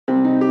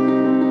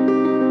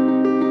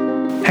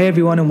Hey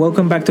everyone, and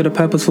welcome back to the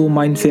Purposeful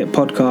Mindset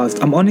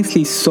podcast. I'm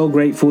honestly so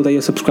grateful that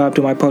you're subscribed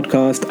to my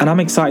podcast, and I'm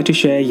excited to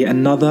share yet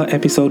another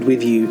episode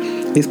with you.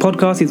 This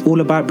podcast is all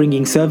about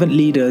bringing servant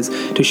leaders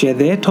to share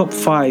their top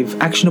 5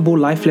 actionable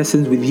life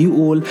lessons with you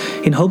all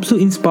in hopes to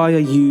inspire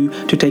you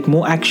to take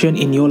more action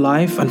in your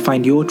life and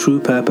find your true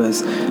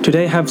purpose.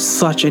 Today I have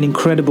such an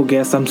incredible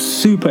guest. I'm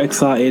super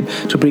excited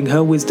to bring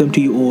her wisdom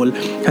to you all.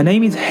 Her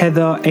name is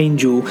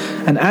Angell,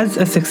 and as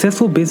a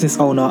successful business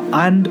owner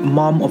and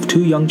mom of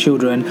 2 young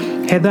children,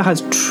 Heather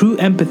has true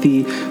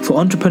empathy for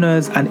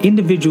entrepreneurs and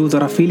individuals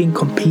that are feeling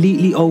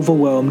completely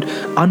overwhelmed,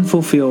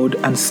 unfulfilled,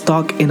 and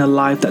stuck in a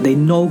life that they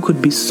know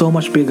could be so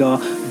much bigger,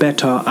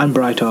 better, and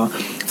brighter.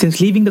 Since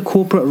leaving the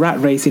corporate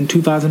rat race in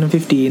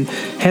 2015,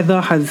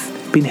 Heather has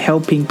been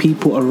helping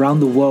people around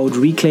the world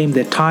reclaim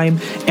their time,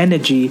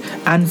 energy,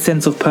 and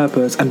sense of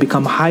purpose and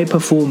become high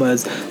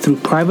performers through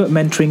private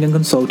mentoring and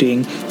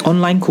consulting,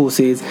 online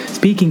courses,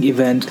 speaking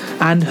events,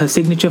 and her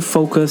signature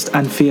focused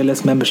and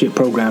fearless membership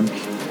program.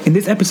 In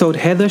this episode,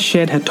 Heather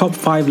shared her top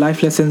 5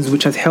 life lessons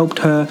which has helped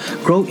her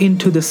grow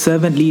into the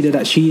servant leader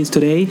that she is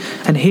today.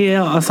 And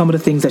here are some of the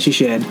things that she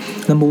shared.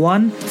 Number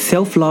 1,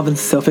 self-love and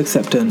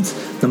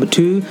self-acceptance. Number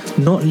 2,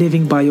 not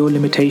living by your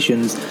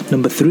limitations.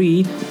 Number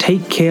 3,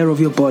 take care of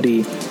your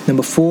body.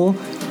 Number 4,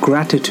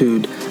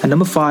 gratitude. And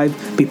number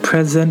 5, be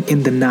present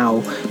in the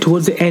now.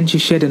 Towards the end, she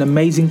shared an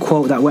amazing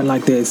quote that went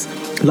like this: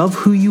 love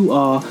who you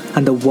are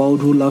and the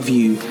world will love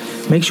you.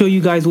 Make sure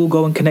you guys will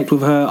go and connect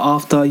with her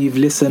after you've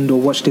listened or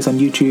watched this on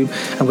YouTube.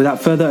 And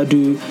without further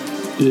ado,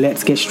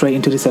 let's get straight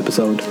into this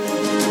episode.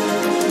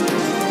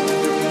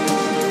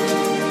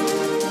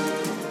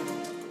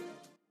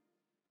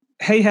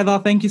 Hey Heather,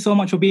 thank you so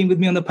much for being with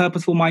me on the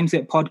Purposeful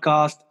Mindset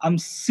podcast. I'm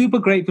super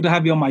grateful to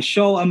have you on my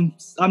show. I'm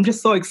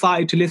just so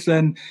excited to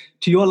listen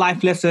to your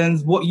life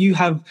lessons, what you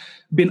have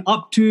been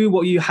up to,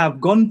 what you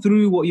have gone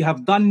through, what you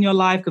have done in your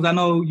life, because I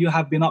know you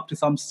have been up to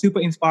some super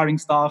inspiring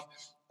stuff.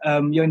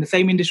 You're in the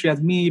same industry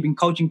as me. You've been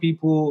coaching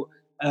people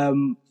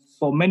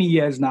for many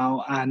years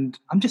now. And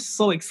I'm just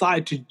so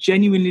excited to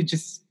genuinely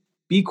just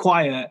be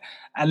quiet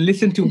and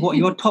listen to what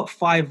your top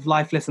 5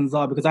 life lessons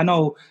are, because I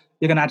know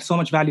you're going to add so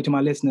much value to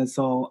my listeners.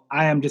 So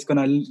I am just going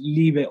to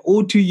leave it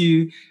all to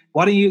you.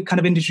 Why don't you kind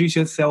of introduce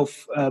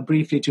yourself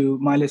briefly to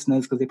my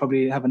listeners, because they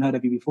probably haven't heard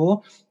of you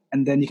before.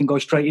 And then you can go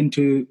straight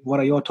into what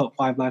are your top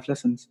 5 life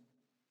lessons.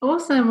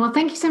 Awesome. Well,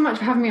 thank you so much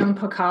for having me on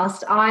the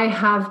podcast. I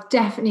have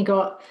definitely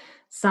got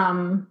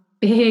some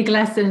big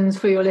lessons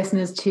for your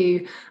listeners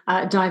to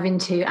dive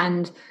into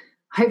and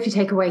hopefully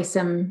take away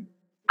some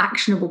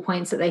actionable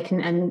points that they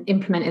can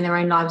implement in their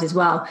own lives as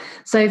well.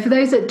 So for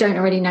those that don't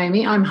already know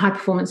me, I'm a high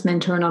performance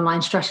mentor and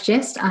online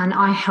strategist, and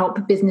I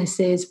help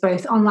businesses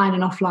both online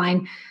and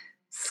offline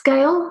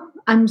scale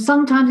and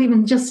sometimes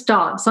even just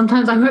start.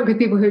 Sometimes I work with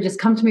people who just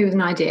come to me with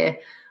an idea.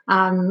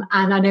 And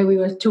I know we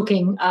were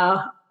talking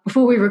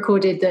before we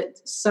recorded that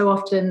so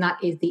often that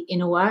is the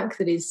inner work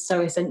that is so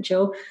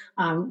essential,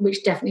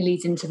 which definitely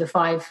leads into the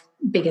 5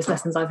 biggest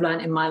lessons I've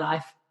learned in my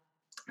life.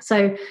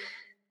 So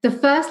the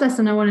first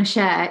lesson I want to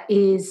share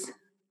is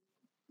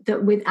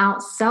that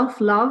without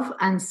self-love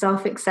and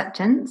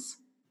self-acceptance,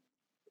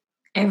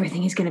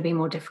 everything is going to be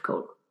more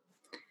difficult.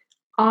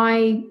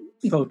 I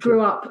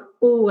grew up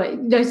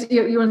always...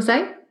 You want to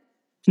say?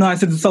 No, I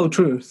said it's so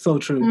true. So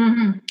true.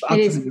 Mm-hmm.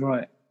 Absolutely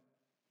right.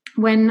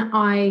 When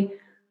I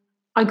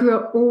grew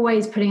up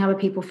always putting other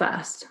people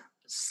first,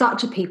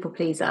 such a people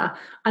pleaser.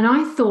 And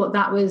I thought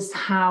that was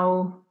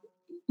how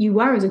you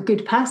were as a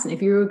good person.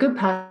 If you were a good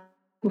person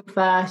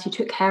first, you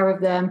took care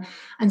of them.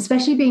 And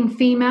especially being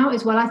female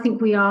as well, I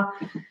think we are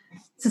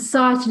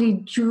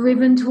societally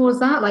driven towards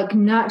that, like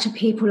nurture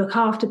people, look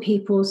after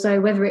people.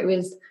 So whether it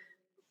was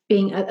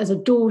being as a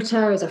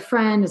daughter, as a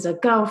friend, as a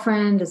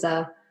girlfriend, as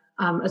a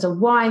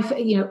wife,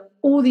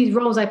 all these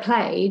roles I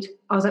played,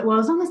 I was like, well,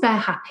 as long as they're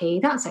happy,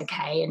 that's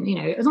okay. And,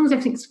 as long as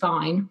everything's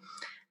fine.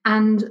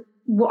 And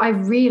what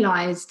I've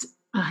realized,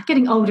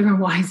 getting older and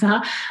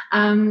wiser,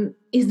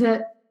 is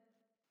that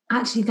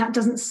actually that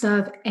doesn't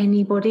serve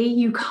anybody.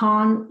 You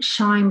can't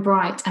shine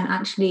bright and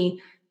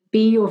actually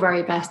be your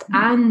very best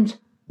and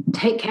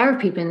take care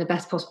of people in the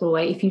best possible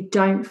way if you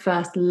don't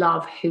first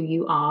love who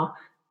you are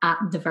at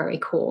the very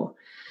core.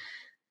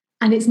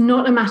 And it's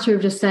not a matter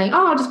of just saying,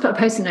 I'll just put a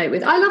post-it note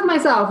with, I love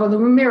myself on the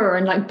mirror,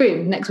 and like,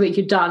 boom, next week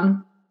you're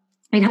done.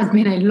 It has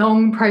been a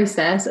long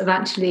process of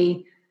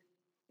actually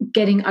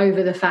getting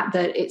over the fact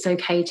that it's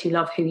okay to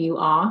love who you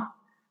are.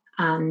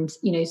 And,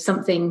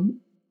 something,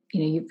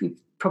 you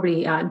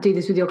probably do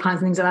this with your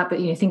clients and things like that,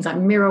 but, things like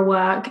mirror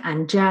work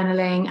and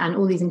journaling and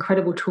all these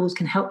incredible tools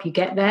can help you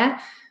get there.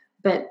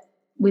 But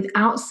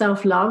without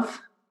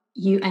self-love,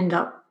 you end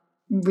up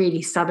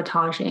really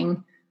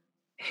sabotaging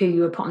who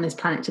you were put on this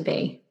planet to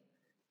be.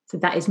 So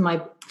that is my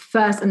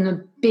first and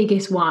the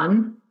biggest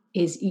one,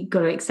 is you've got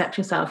to accept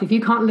yourself. If you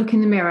can't look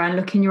in the mirror and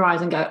look in your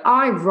eyes and go,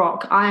 I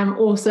rock, I am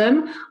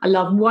awesome, I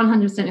love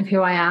 100% of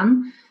who I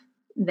am,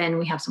 then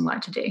we have some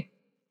work to do,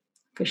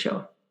 for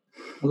sure.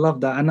 I love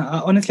that. And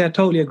honestly, I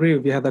totally agree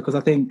with you, Heather, because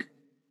I think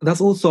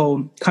that's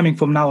also coming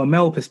from now a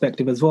male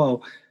perspective as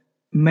well.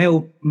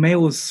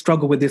 males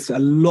struggle with this a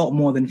lot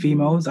more than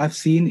females. I've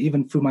seen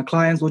even through my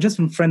clients or just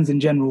from friends in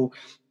general.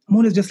 I'm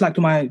always just like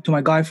to my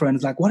guy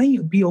friends, like, why don't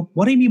you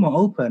be more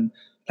open?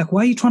 Like,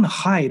 why are you trying to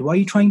hide? Why are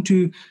you trying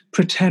to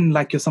pretend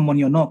like you're someone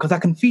you're not? Because I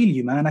can feel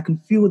you, man. I can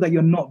feel that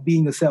you're not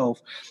being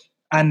yourself.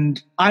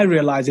 And I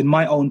realized in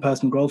my own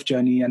personal growth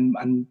journey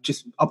and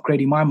just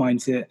upgrading my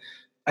mindset,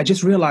 I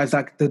just realized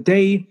like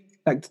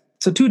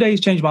so 2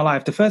 days changed my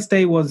life. The first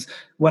day was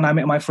when I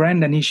met my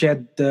friend and he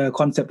shared the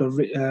concept of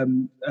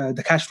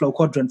the cash flow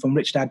quadrant from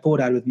Rich Dad Poor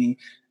Dad with me.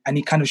 And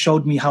he kind of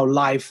showed me how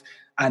life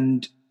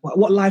and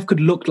what life could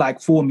look like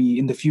for me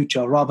in the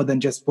future rather than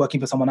just working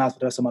for someone else for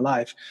the rest of my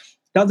life.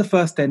 That was the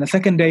first day. And the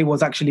second day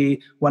was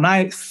actually when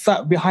I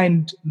sat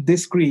behind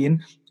this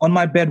screen on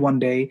my bed one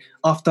day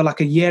after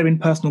like a year in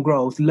personal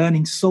growth,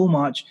 learning so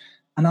much.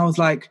 And I was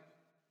like,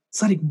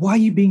 Sadiq, why are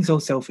you being so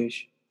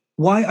selfish?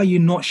 Why are you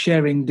not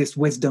sharing this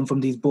wisdom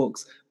from these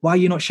books? Why are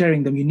you not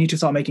sharing them? You need to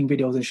start making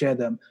videos and share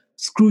them.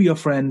 Screw your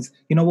friends.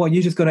 You know what?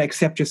 You're just going to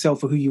accept yourself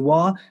for who you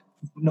are.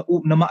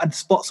 No matter the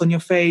spots on your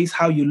face,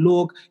 how you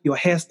look, your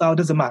hairstyle,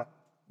 doesn't matter.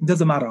 It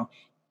doesn't matter.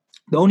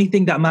 The only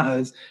thing that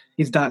matters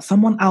is that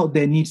someone out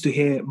there needs to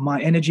hear my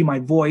energy, my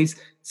voice,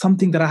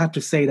 something that I have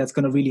to say that's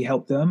going to really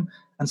help them.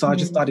 And so I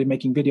just started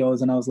making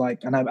videos, and I was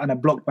like, and I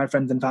blocked my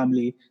friends and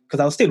family because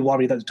I was still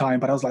worried at the time,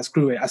 but I was like,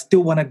 screw it. I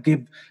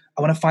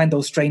want to find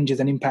those strangers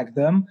and impact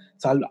them.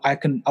 So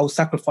I'll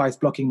sacrifice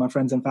blocking my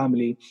friends and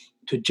family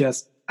to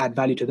just add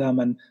value to them.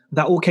 And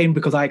that all came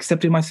because I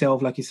accepted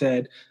myself, like you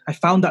said. I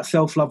found that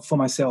self-love for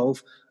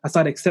myself. I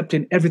started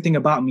accepting everything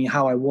about me,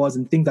 how I was,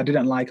 and things I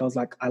didn't like. I was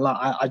like,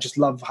 I just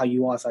love how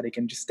you are, so they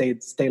can just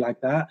stay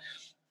like that.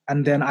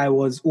 And then I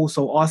was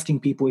also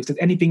asking people, if there's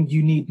anything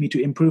you need me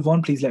to improve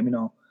on, please let me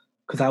know,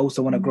 because I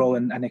also want to grow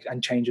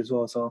and change as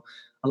well. So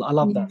I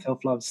love that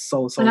self-love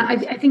so. And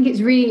I think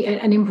it's really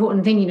an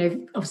important thing. You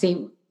know,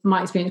 obviously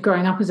my experience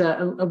growing up as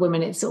a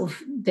woman, it's sort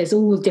of, there's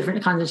all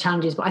different kinds of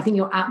challenges, but I think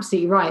you're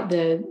absolutely right.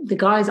 The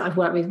guys that I've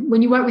worked with,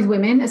 when you work with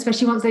women,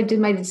 especially once they've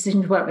made the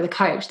decision to work with a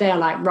coach, they are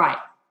like, right,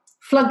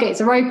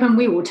 floodgates are open,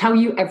 we will tell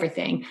you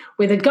everything.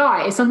 With a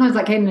guy, it's sometimes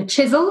like getting a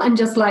chisel and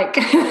just like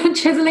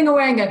chiseling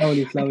away and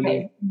going, slowly.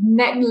 Okay,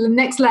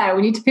 next layer,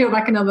 we need to peel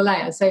back another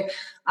layer. So,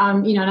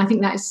 you know, and I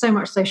think that is so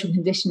much social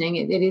conditioning.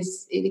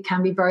 It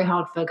can be very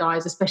hard for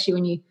guys, especially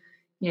when you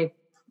know,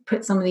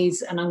 put some of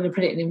these, and I'm going to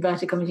put it in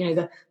inverted commas, you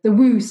know, the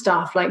woo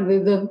stuff, like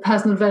the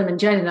personal development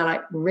journey. They're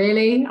like,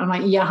 really? I'm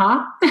like,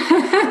 yeah,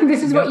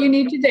 this is what you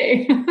need to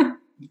do.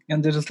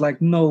 And they're just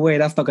like, no way,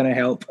 that's not going to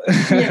help.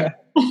 Yeah.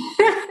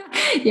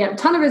 Yeah,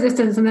 ton of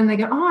resistance. And then they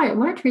go, oh, it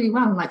worked really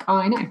well. I'm like, oh,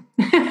 I know.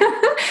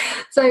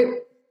 So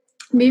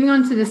moving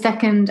on to the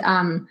second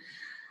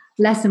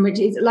lesson, which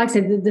is, like I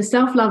said, the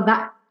self-love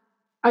that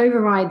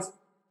overrides,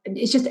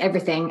 it's just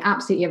everything,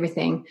 absolutely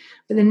everything.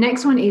 But the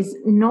next one is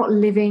not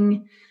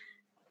living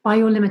by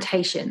your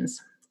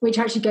limitations, which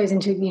actually goes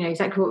into, you know,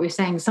 exactly what we were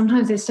saying.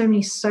 Sometimes there's so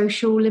many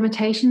social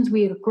limitations.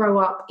 We grow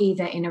up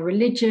either in a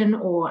religion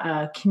or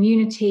a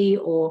community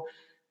or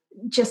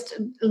just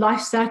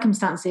life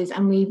circumstances,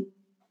 and we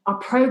are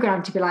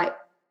programmed to be like,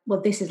 well,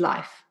 this is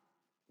life.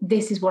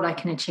 This is what I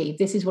can achieve.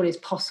 This is what is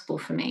possible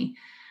for me.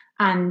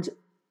 And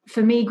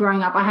for me,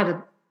 growing up, I had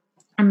an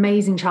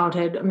amazing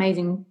childhood,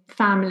 amazing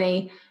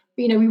family.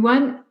 But, you know, we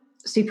weren't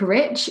super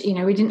rich. You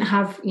know, we didn't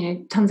have, you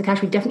know, tons of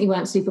cash. We definitely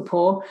weren't super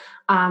poor.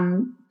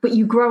 But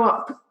you grow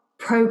up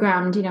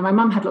programmed. You know, my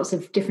mum had lots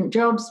of different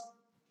jobs.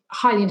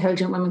 Highly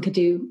intelligent woman, could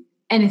do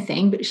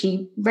anything, but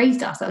she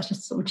raised us. That was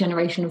just sort of a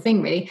generational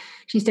thing, really.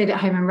 She stayed at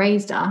home and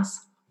raised us.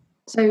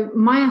 So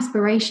my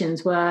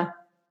aspirations were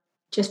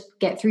just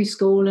get through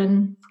school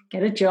and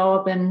get a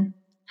job and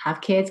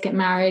have kids, get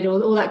married,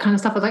 all that kind of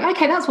stuff. I was like,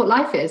 okay, that's what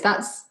life is.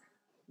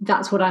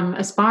 That's what I'm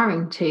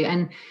aspiring to.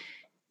 And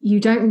you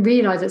don't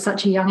realize at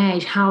such a young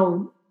age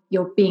how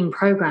you're being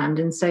programmed.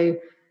 And so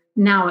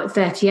now at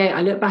 38,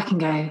 I look back and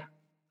go,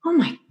 oh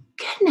my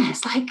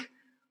goodness, like,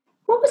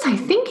 what was I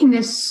thinking?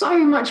 There's so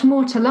much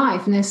more to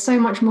life, and there's so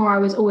much more I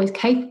was always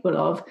capable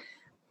of,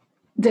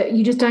 that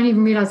you just don't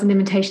even realize the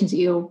limitations that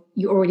you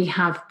already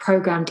have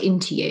programmed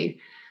into you.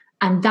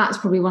 And that's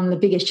probably one of the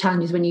biggest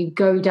challenges when you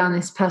go down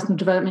this personal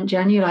development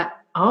journey. You're like,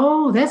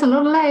 oh, there's a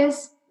lot of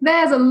layers.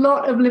 There's a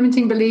lot of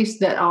limiting beliefs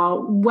that are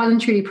well and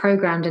truly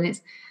programmed, and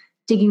it's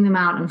digging them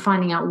out and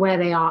finding out where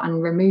they are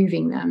and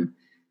removing them.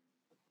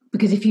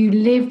 Because if you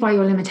live by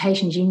your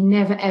limitations, you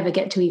never, ever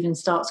get to even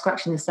start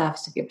scratching the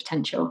surface of your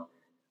potential.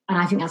 And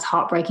I think that's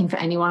heartbreaking for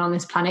anyone on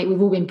this planet.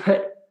 We've all been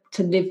put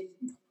to live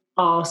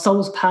our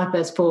soul's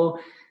purpose for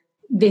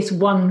this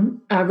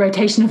one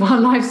rotation of our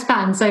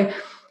lifespan. So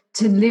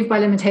to live by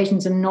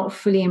limitations and not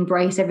fully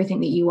embrace everything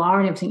that you are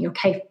and everything you're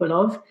capable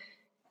of,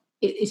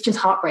 it's just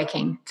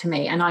heartbreaking to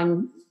me. And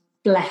I'm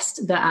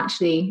blessed that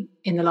actually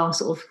in the last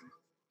sort of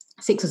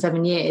 6 or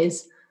 7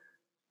 years,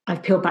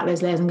 I've peeled back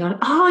those layers and gone,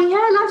 oh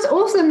yeah, life's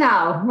awesome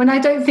now, when I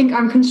don't think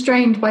I'm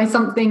constrained by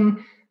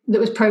something that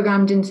was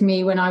programmed into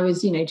me when I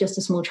was, you know, just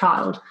a small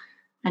child.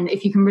 And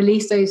if you can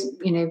release those,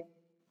 you know,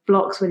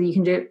 blocks, whether you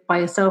can do it by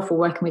yourself or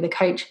working with a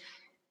coach,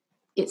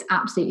 it's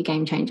absolutely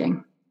game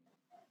changing.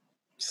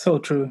 So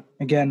true.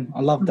 Again, I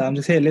love that. I'm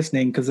just here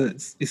listening because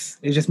it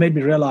just made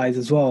me realize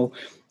as well,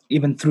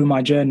 even through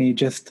my journey,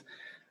 just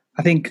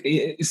I think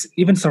it's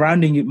even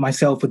surrounding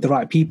myself with the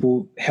right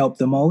people helped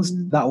the most.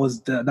 Mm. That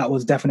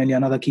was definitely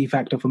another key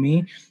factor for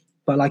me.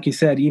 But like you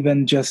said,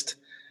 even just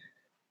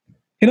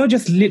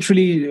just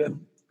literally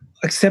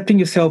accepting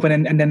yourself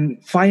and then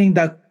finding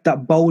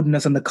that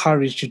boldness and the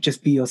courage to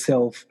just be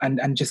yourself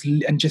and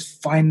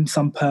just find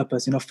some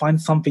purpose,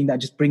 find something that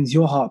just brings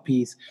your heart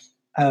peace,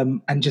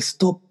 and just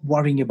stop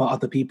worrying about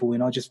other people,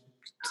 just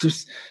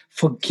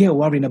forget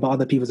worrying about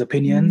other people's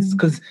opinions, Mm.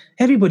 because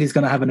everybody's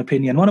going to have an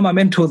opinion. One of my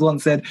mentors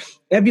once said,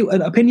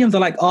 opinions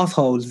are like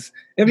assholes.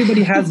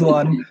 Everybody has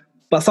one,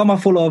 but some are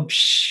full of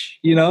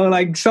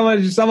like some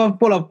are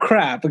full of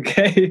crap.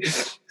 Okay.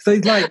 So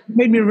it's like, it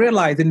made me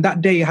realize, and that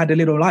day I had a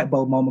little light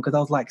bulb moment, because I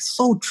was like,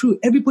 so true.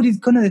 Everybody's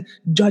gonna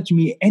judge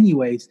me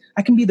anyways.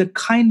 I can be the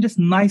kindest,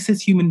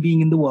 nicest human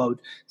being in the world.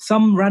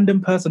 Some random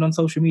person on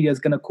social media is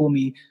gonna call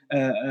me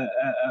a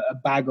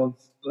bag of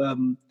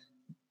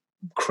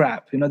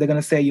crap. They're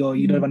gonna say you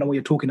don't even know what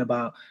you're talking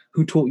about.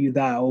 Who taught you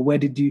that? Or where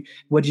did you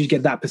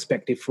get that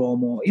perspective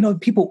from? Or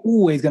people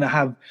always gonna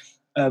have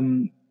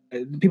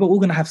people are all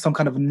going to have some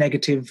kind of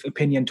negative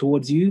opinion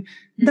towards you.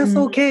 That's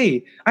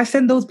okay. I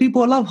send those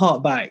people a love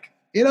heart back,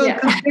 Yeah.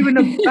 because they're in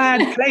a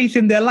bad place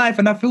in their life,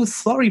 and I feel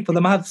sorry for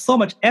them. I have so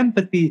much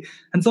empathy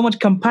and so much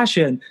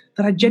compassion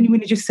that I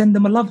genuinely just send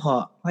them a love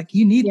heart. Like,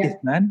 you need this,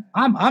 man.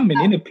 I'm in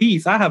inner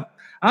peace. I'm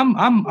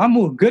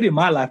all good in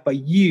my life, but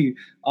you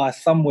are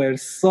somewhere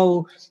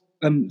so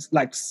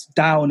like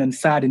down and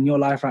sad in your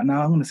life right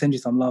now. I'm going to send you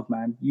some love,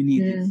 man. You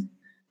need this.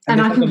 And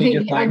I completely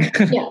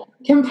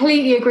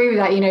agree with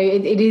that.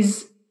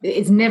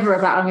 It's never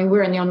about, I mean,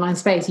 we're in the online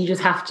space. You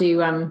just have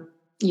to,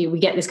 we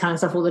get this kind of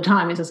stuff all the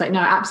time. It's just like, no,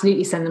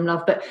 absolutely send them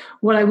love. But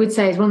what I would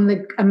say is, one of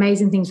the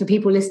amazing things for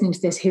people listening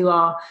to this who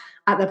are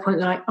at that point,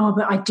 they're like, oh,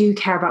 but I do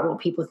care about what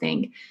people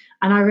think.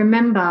 And I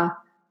remember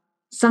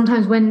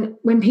sometimes when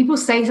people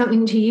say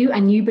something to you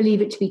and you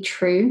believe it to be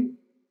true,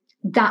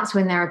 that's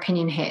when their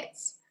opinion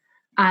hits.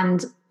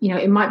 And,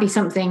 it might be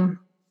something,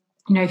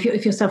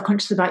 if you're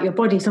self-conscious about your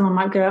body, someone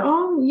might go,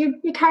 oh,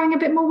 you're carrying a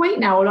bit more weight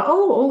now, or like,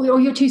 or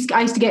you're too.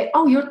 I used to get,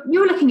 oh,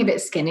 you're looking a bit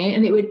skinny,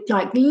 and it would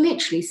like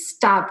literally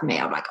stab me.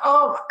 I'm like,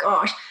 oh my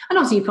gosh. And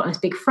obviously you put on this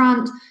big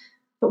front,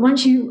 but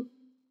once you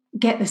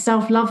get the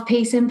self-love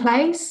piece in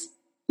place,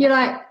 you're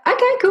like,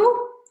 okay, cool.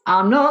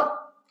 I'm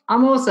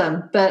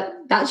awesome, but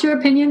that's your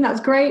opinion. That's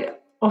great.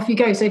 Off you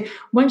go. So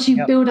once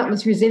you build up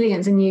this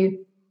resilience and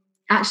you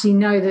actually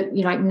know that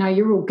you're like, no,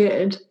 you're all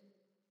good,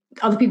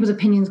 other people's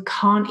opinions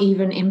can't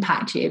even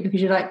impact you, because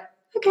you're like,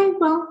 okay,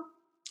 well,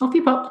 off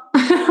you pop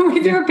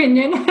with your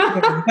opinion.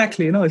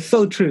 Exactly. No, it's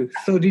so true.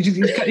 So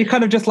you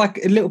kind of just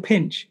like a little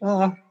pinch.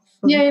 So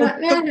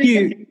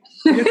cute.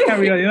 Just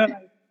carry on.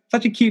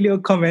 Such a cute little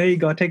comment. There you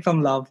go. Take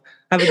some love.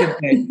 Have a good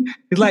day.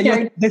 It's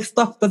like this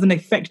stuff doesn't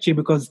affect you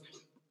because,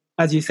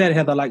 as you said,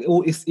 Heather, like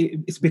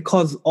it's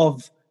because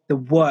of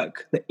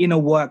the inner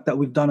work that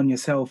we've done on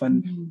yourself.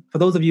 And for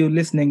those of you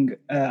listening,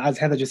 as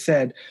Heather just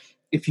said,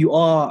 if you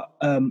are,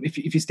 if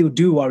you still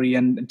do worry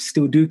and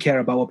still do care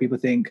about what people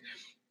think,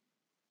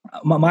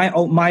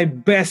 my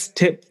best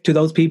tip to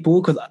those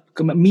people, because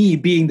me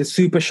being the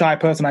super shy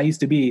person I used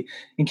to be,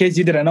 in case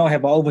you didn't know,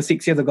 Heather, over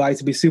 6 years ago, I used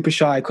to be super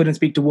shy. I couldn't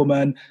speak to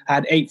women. I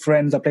had 8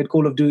 friends. I played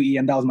Call of Duty,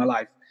 and that was my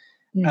life.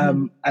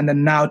 And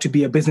then now to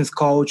be a business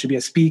coach, to be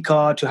a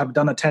speaker, to have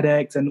done a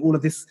TEDx and all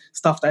of this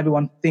stuff that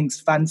everyone thinks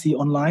fancy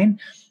online,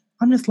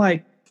 I'm just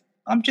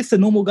a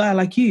normal guy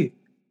like you.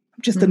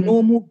 Just a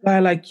normal guy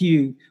like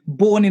you,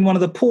 born in one of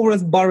the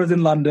poorest boroughs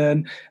in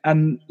London,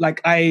 and like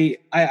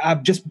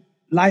I've just,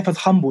 life has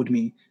humbled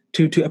me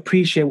to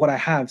appreciate what I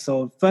have.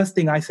 So first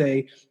thing I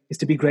say is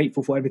to be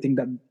grateful for everything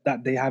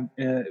that they have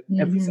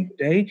every single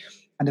day.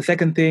 And the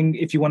second thing,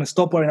 if you want to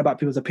stop worrying about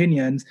people's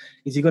opinions,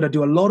 is you got to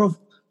do a lot of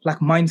like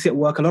mindset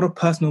work, a lot of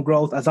personal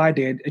growth, as I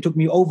did. It took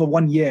me over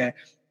 1 year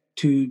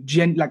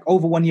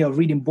over 1 year of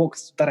reading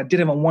books that I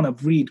didn't even want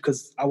to read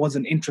because I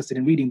wasn't interested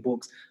in reading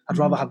books. I'd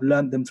rather have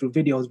learned them through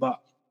videos,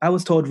 but I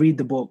was told, read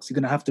the books, you're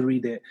going to have to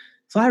read it.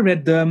 So I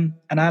read them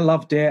and I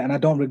loved it, and I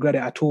don't regret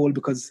it at all,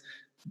 because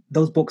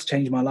those books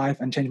changed my life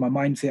and changed my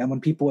mindset. And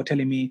when people were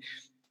telling me,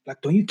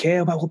 like, don't you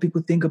care about what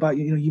people think about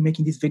you, you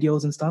making these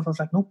videos and stuff? I was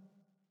like, nope.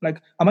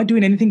 Like, am I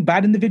doing anything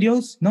bad in the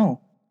videos?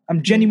 No.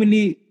 I'm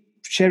genuinely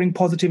sharing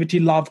positivity,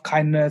 love,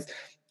 kindness,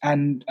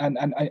 and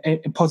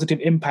a positive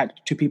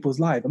impact to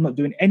people's lives. I'm not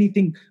doing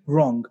anything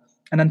wrong.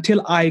 And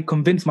until I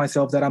convinced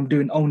myself that I'm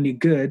doing only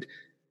good,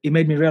 it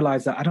made me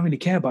realize that I don't really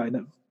care about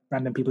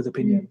random people's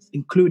opinions,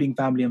 including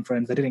family and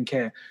friends. I didn't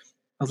care.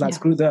 I was like,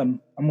 screw them.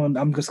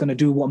 I'm just going to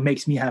do what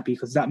makes me happy,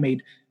 because that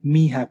made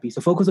me happy. So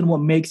focus on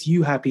what makes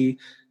you happy,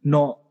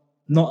 not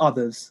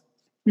others.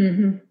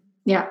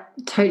 Yeah,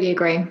 totally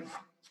agree.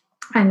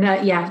 And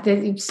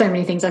there's so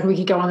many things, like we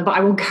could go on, but I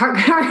will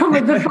carry on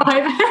with the 5.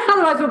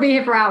 Otherwise we'll be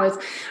here for hours.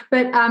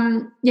 But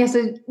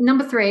so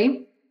number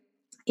 3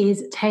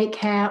 is take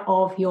care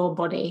of your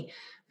body,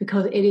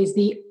 because it is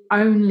the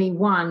only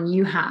one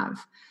you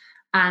have.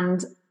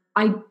 And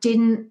I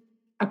didn't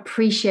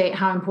appreciate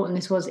how important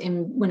this was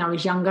when I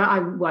was younger. I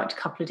worked a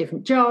couple of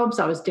different jobs.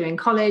 I was doing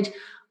college.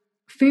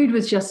 Food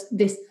was just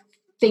this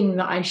thing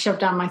that I shoved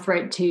down my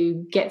throat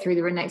to get through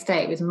the next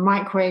day. It was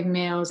microwave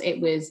meals. It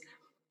was,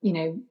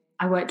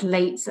 I worked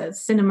late at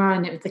cinema,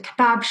 and it was the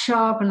kebab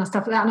shop and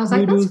stuff like that. And I was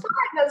like,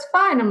 that's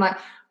fine. I'm like,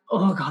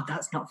 oh God,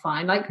 that's not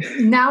fine. Like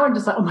now I'm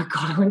just like, oh my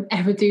God, I wouldn't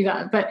ever do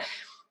that. But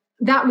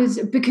that was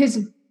because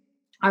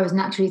I was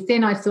naturally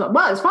thin. I thought,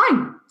 well, it's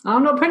fine.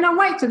 I'm not putting on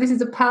weight. So this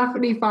is a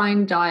perfectly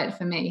fine diet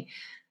for me.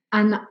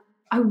 And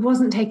I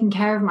wasn't taking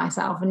care of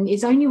myself. And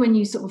it's only when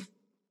you sort of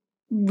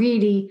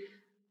really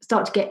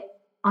start to get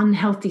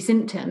unhealthy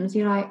symptoms,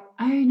 you're like,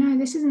 oh no,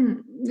 this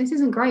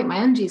isn't great. My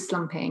energy is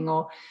slumping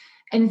or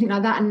anything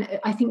like that. And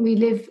I think we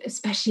live,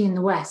 especially in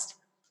the West,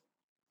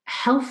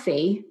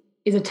 healthy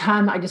is a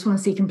term that I just want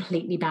to see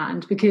completely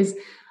banned, because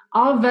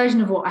our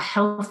version of what a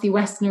healthy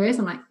Westerner is,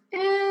 I'm like,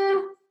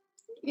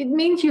 it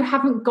means you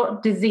haven't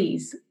got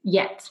disease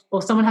yet,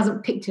 or someone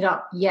hasn't picked it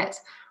up yet.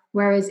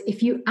 Whereas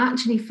if you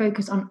actually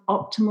focus on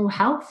optimal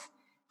health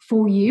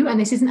for you, and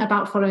this isn't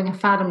about following a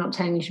fad, I'm not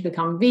telling you should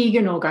become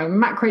vegan or go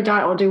macro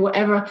diet or do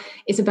whatever,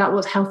 it's about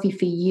what's healthy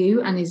for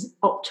you and is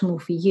optimal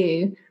for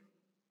you.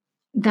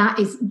 That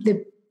is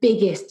the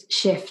biggest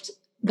shift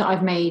that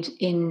I've made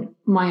in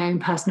my own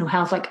personal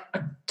health. Like,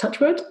 touch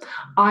wood,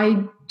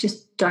 I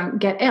just don't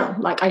get ill.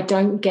 Like I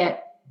don't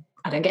get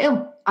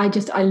ill.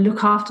 I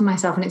look after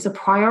myself, and it's a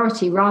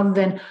priority rather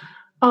than,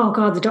 oh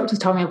God, the doctor's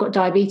told me I've got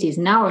diabetes.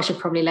 Now I should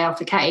probably lay off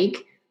the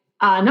cake.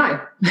 No,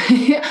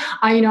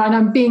 and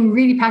I'm being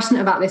really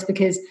passionate about this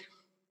because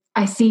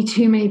I see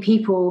too many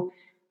people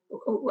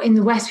in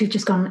the West. We've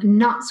just gone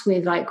nuts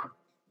with like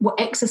what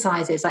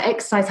exercise is. Like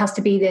exercise has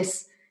to be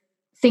this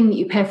thing that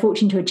you pay a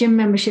fortune to a gym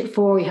membership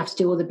for. You have to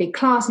do all the big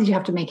classes. You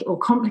have to make it all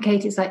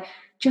complicated. It's like,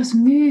 just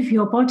move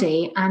your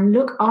body and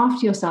look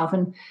after yourself.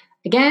 And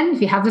again,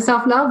 if you have the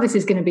self-love, this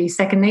is going to be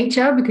second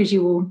nature because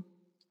you will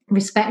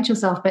respect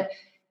yourself. But,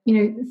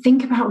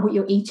 think about what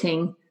you're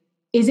eating.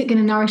 Is it going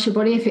to nourish your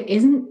body? If it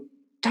isn't,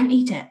 don't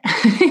eat it,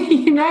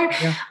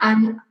 Yeah.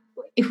 And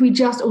if we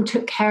just all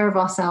took care of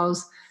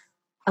ourselves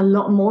a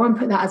lot more and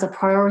put that as a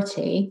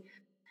priority,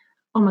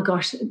 oh my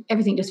gosh,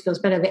 everything just feels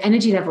better. The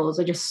energy levels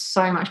are just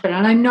so much better.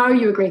 And I know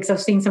you agree because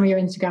I've seen some of your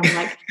Instagram,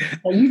 like,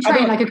 you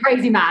train like a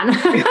crazy man.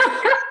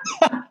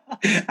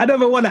 I don't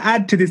even want to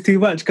add to this too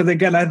much because,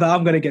 again, I'm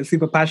going to get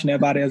super passionate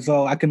about it as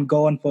well. I can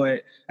go on for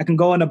it. I can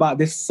go on about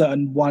this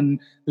certain one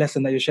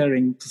lesson that you're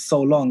sharing for so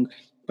long.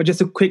 But just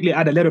to quickly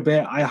add a little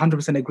bit, I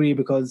 100% agree,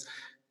 because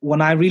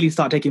when I really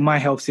started taking my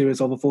health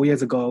serious over 4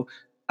 years ago,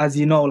 as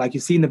you know, like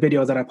you've seen the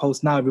videos that I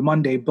post now every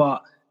Monday,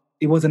 but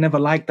it wasn't ever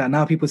like that.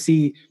 Now people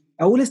see,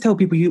 I always tell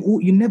people,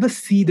 you never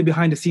see the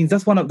behind the scenes.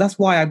 That's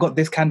why I got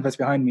this canvas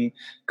behind me,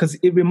 because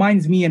it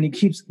reminds me, and it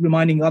keeps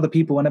reminding other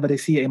people whenever they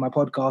see it in my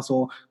podcast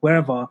or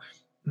wherever,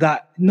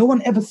 that no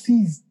one ever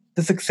sees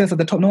the success at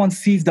the top. No one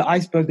sees the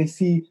iceberg. They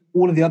see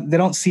all of the other, they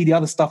don't see the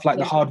other stuff like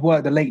the hard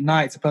work, the late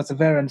nights, the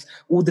perseverance,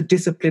 all the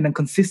discipline and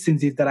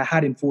consistencies that I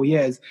had in 4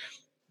 years,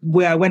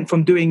 where I went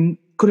from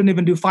couldn't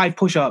even do 5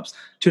 push-ups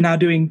to now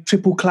doing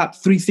triple clap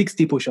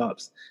 360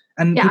 push-ups.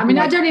 And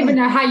I don't even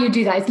know how you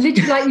do that. It's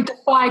literally like you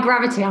defy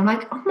gravity. I'm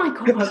like, oh my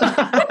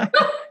God.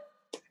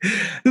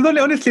 There's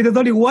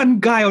only one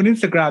guy on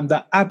Instagram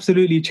that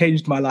absolutely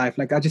changed my life.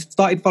 Like I just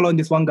started following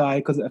this one guy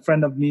because a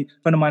friend of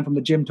mine from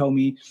the gym told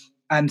me.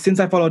 And since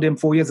I followed him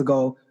 4 years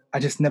ago, I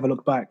just never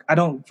looked back.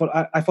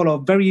 I follow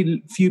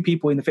very few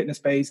people in the fitness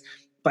space,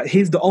 but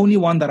he's the only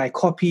one that I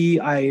copy.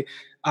 I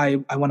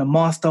want to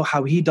master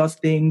how he does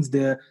things,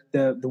 the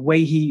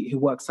way he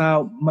works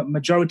out.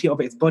 Majority of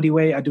it is body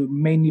weight. I do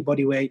mainly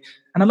body weight.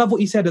 And I love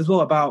what you said as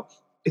well about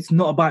it's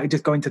not about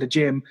just going to the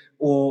gym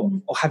or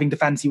having the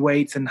fancy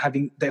weights and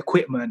having the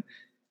equipment.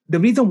 The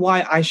reason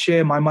why I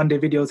share my Monday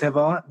videos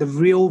ever, the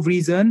real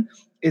reason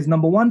is,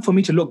 number one, for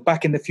me to look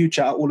back in the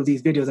future at all of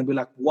these videos and be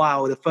like,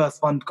 wow, the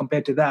first one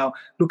compared to now,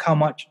 look how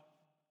much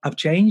I've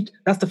changed.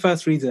 That's the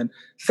first reason.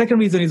 The second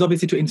reason is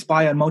obviously to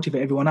inspire and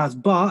motivate everyone else,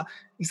 but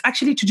it's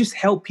actually to just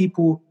help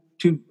people,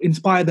 to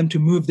inspire them to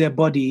move their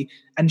body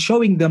and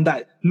showing them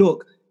that,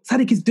 look,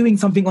 Sadiq is doing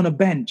something on a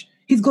bench.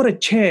 He's got a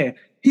chair.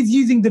 He's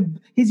using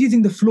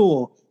the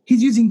floor.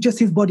 He's using just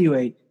his body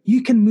weight.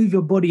 You can move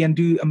your body and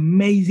do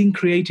amazing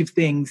creative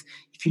things.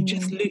 If you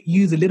just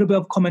use a little bit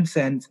of common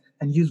sense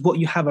and use what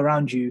you have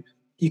around you,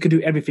 you can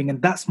do everything.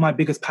 And that's my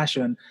biggest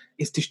passion,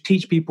 is to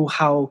teach people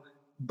how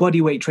body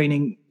weight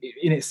training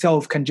in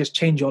itself can just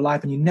change your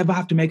life. And you never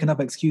have to make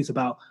another excuse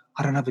about,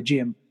 I don't have a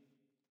gym.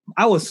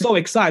 I was so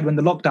excited when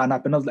the lockdown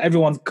happened.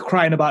 Everyone's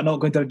crying about not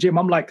going to the gym.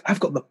 I'm like, I've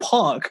got the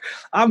park.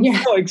 I'm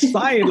so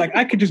excited. Like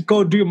I could just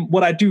go do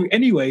what I do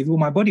anyways with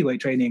my body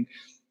weight training.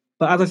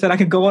 But as I said, I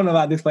can go on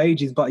about this for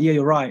ages. But yeah,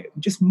 you're right.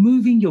 Just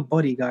moving your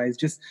body, guys.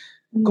 Just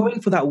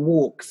going for that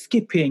walk,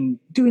 skipping,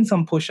 doing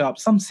some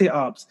push-ups, some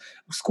sit-ups,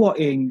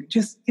 squatting,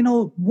 just,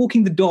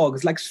 walking the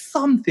dogs, like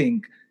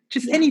something.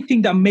 Just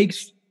anything that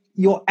makes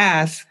your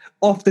ass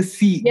off the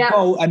seat,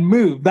 go and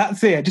move.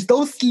 That's it. Just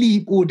don't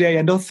sleep all day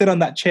and don't sit on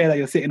that chair that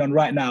you're sitting on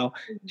right now.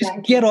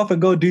 Just get off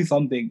and go do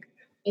something.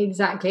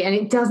 Exactly. And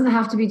it doesn't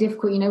have to be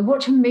difficult.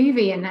 Watch a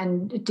movie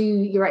and do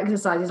your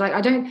exercises. Like,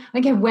 I don't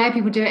care where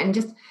people do it,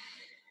 and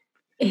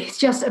it's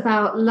just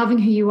about loving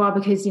who you are,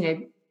 because,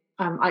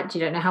 I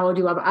actually don't know how old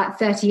you are, but at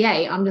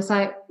 38, I'm just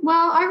like,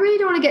 well, I really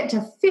don't want to get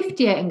to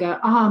 58 and go,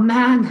 oh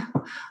man,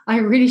 I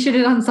really should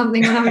have done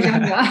something when I was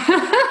younger.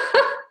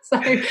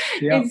 So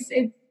Yeah.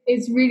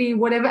 it's really,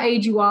 whatever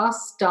age you are,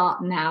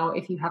 start now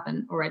if you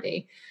haven't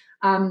already.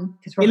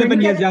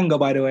 11 years younger,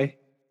 by the way.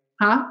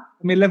 Huh?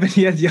 I'm 11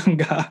 years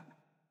younger.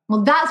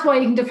 Well, that's why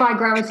you can defy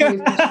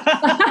gravity.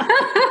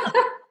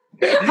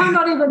 I'm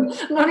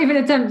not even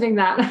attempting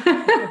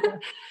that.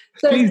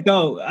 So, please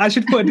don't. I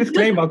should put a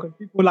disclaimer, because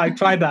people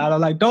try that, and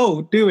I'm like,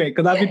 don't do it,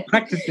 because I've been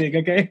practicing.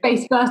 Okay.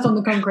 Face first on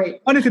the concrete.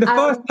 Honestly, the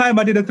first time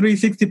I did a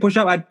 360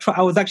 push-up,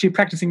 I was actually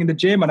practicing in the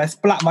gym, and I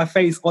splat my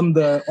face on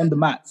the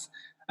mats.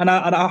 And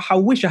I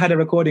wish I had a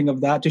recording of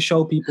that to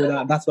show people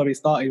that that's where it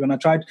started. When I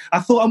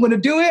thought I'm going to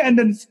do it, and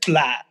then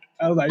splat.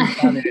 I was like,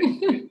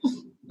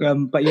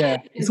 but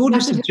yeah, it's all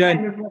just a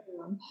journey.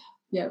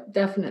 Yeah,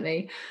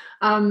 definitely.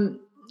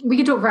 We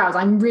can talk for hours.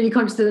 I'm really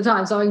conscious of the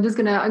time, so I'm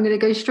gonna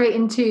go straight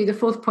into the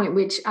fourth point,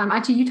 which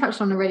actually you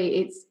touched on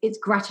already. It's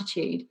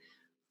gratitude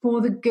for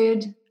the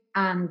good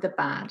and the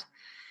bad.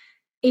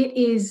 It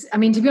is, to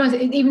be honest,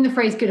 even the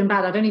phrase good and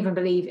bad, I don't even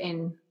believe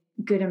in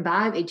good and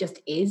bad. It just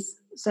is.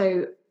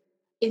 So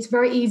it's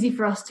very easy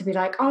for us to be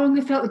like, oh, I'm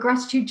going to fill out the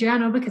gratitude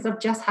journal because I've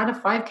just had a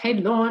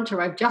 5K launch, or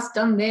I've just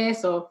done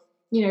this, or,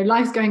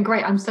 life's going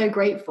great, I'm so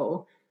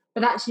grateful.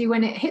 But actually,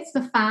 when it hits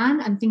the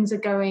fan and things are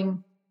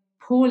going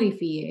poorly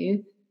for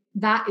you,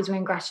 that is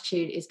when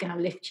gratitude is going to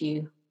lift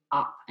you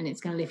up, and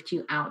it's going to lift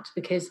you out.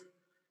 Because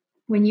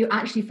when you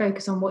actually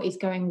focus on what is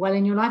going well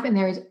in your life, and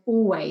there is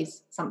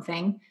always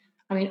something,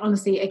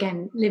 honestly,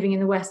 again, living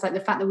in the West, like the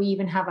fact that we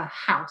even have a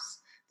house,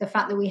 the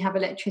fact that we have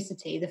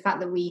electricity, the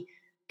fact that we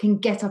can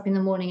get up in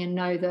the morning and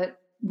know that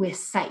we're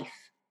safe.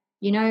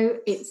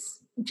 It's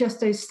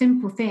just those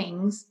simple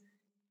things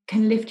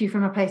can lift you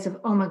from a place of,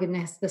 oh my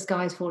goodness, the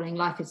sky's falling,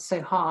 life is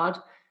so hard,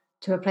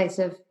 to a place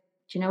of, do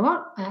you know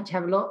what? I actually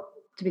have a lot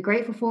to be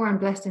grateful for. I'm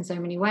blessed in so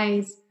many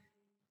ways.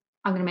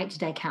 I'm going to make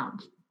today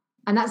count.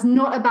 And that's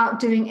not about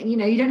doing,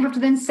 you don't have to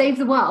then save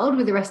the world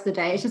with the rest of the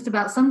day. It's just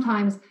about,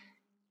 sometimes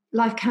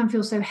life can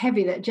feel so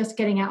heavy that just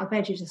getting out of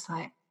bed, you're just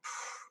like,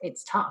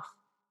 it's tough.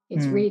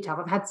 It's really tough.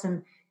 I've had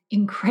some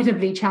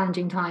incredibly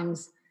challenging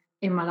times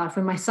in my life.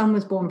 When my son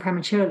was born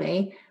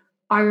prematurely,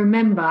 I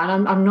remember,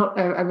 and I'm not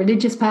a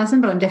religious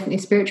person, but I'm definitely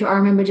spiritual. I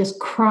remember just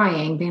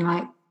crying, being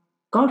like,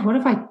 God, what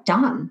have I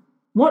done?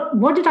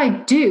 What did I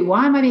do?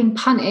 Why am I being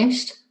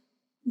punished?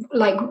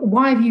 Like,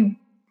 why have you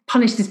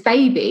punished this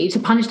baby to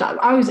punish that?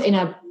 I was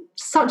in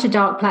such a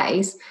dark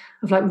place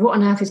of like, what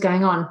on earth is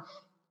going on?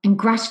 And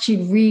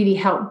gratitude really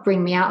helped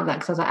bring me out of that,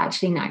 because I was like,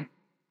 actually, no,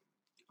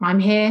 I'm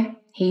here,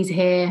 he's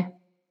here,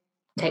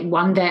 take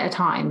one day at a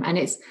time. And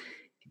it's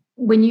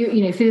when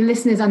for the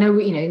listeners, I know,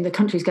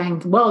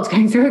 the world's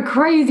going through a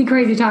crazy,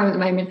 crazy time at the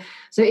moment.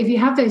 So if you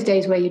have those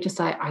days where you're just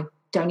like, I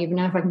don't even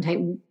know if I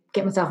can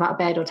get myself out of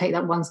bed or take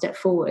that one step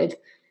forward,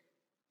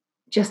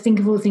 just think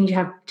of all the things you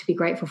have to be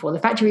grateful for. The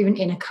fact you're even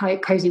in a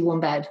cozy,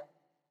 warm bed,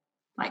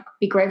 like,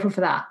 be grateful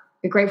for that.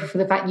 Be grateful for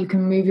the fact you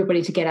can move your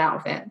body to get out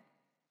of it,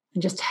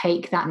 and just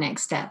take that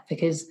next step,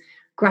 because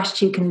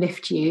gratitude can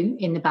lift you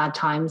in the bad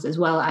times, as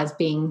well as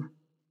being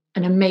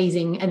an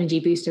amazing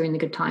energy booster in the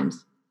good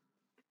times.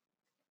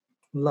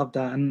 Love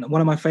that. And one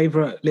of my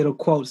favorite little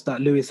quotes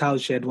that Lewis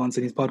Howes shared once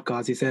in his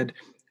podcast, he said,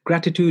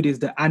 gratitude is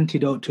the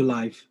antidote to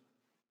life.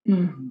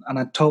 And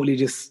I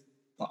totally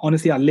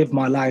honestly, I live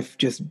my life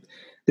just,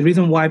 the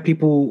reason why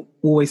people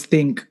always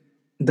think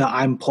that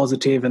I'm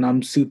positive and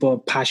I'm super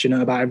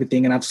passionate about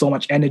everything and have so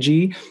much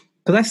energy,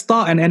 because I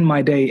start and end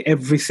my day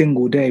every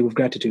single day with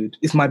gratitude.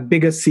 It's my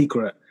biggest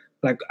secret.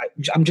 Like,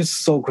 I'm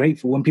just so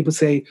grateful. When people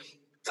say,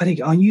 Sadiq,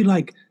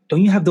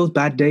 don't you have those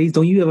bad days?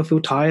 Don't you ever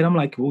feel tired? I'm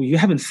like, well, you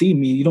haven't seen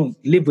me. You don't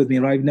live with me,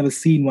 right? You've never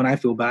seen when I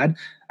feel bad.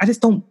 I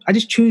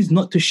just choose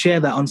not to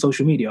share that on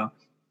social media.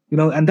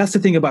 And that's the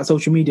thing about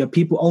social media.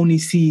 People only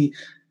see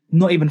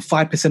not even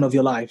 5% of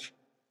your life.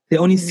 They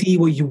only see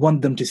what you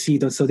want them to see.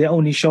 So they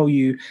only show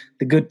you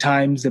the good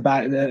times, the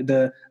bad,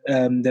 the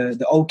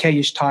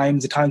okayish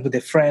times, the times with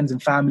their friends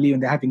and family,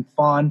 and they're having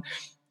fun.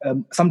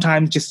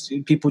 Sometimes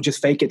people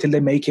just fake it till they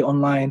make it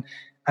online.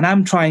 And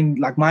I'm trying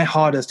like my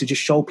hardest to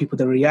just show people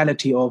the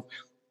reality of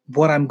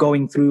what I'm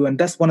going through. And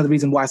that's one of the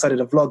reasons why I started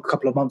a vlog a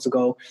couple of months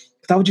ago.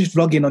 Because I was just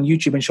vlogging on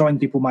YouTube and showing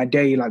people my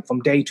day, like from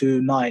day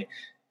to night.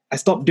 I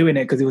stopped doing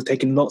it because it was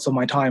taking lots of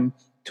my time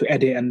to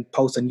edit and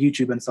post on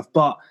YouTube and stuff.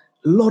 But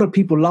a lot of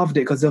people loved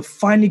it because they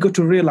finally got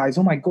to realize,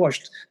 oh my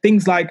gosh,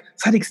 things like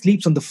Sadiq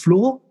sleeps on the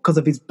floor because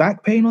of his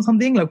back pain or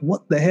something. Like,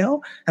 what the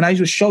hell? And I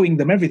was showing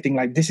them everything.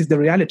 Like, this is the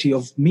reality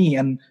of me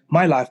and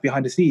my life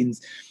behind the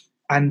scenes.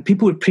 And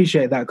people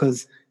appreciate that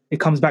because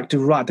it comes back to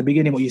right at the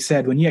beginning what you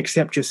said. When you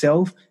accept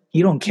yourself,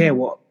 you don't care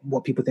what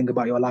people think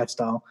about your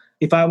lifestyle.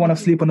 If I want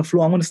to sleep on the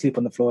floor, I want to sleep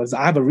on the floor.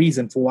 I have a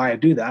reason for why I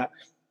do that.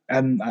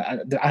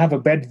 I have a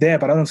bed there,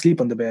 but I don't sleep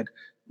on the bed.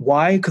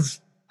 Why? Because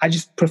I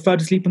just prefer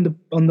to sleep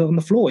on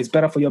the floor. It's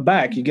better for your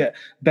back. You get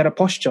better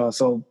posture.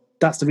 So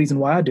that's the reason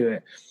why I do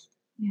it.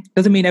 Yeah.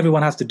 Doesn't mean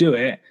everyone has to do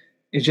it.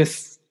 It's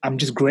just I'm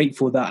just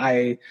grateful that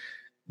I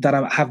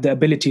have the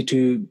ability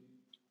to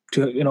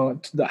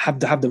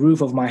have the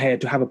roof over my head,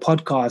 to have a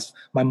podcast,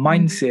 my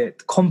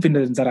mindset,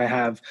 confidence that I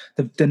have,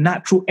 the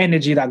natural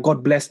energy that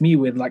God blessed me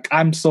with. Like,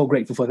 I'm so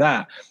grateful for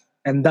that.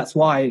 And that's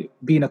why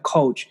being a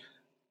coach,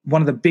 one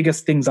of the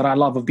biggest things that I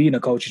love of being a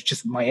coach is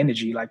just my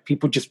energy. Like,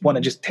 people just want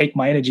to just take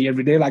my energy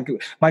every day. Like,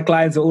 my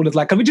clients are always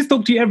like, can we just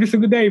talk to you every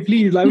single day,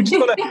 please? Like, we just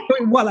want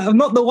to, well, I'm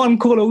not the one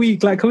call a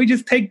week. Like, can you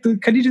just speak to you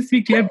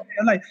every day?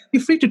 I'm like,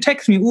 you're free to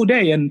text me all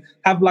day and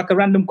have like a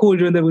random call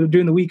during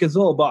the week as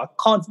well. But I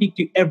can't speak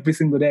to you every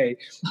single day.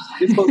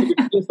 You're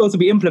supposed to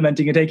be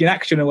implementing and taking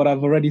action on what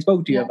I've already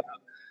spoke to you about.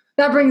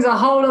 That brings a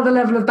whole other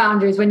level of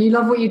boundaries. When you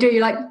love what you do, you're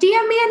like, DM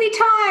me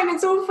anytime,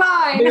 it's all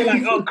fine. And you're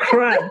like, oh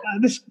crap,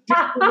 this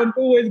woman's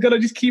always gonna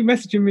just keep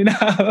messaging me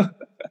now.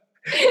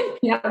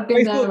 Yeah, I've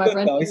been there, my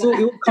friend. It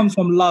all comes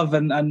from love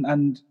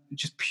and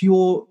just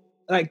pure,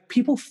 like,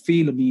 people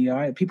feel me, all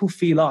right? People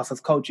feel us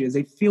as coaches.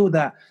 They feel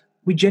that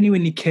we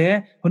genuinely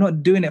care. We're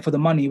not doing it for the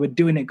money. We're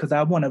doing it because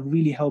I want to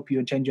really help you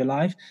and change your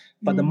life.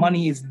 But the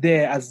money is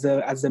there as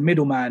the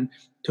middleman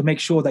to make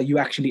sure that you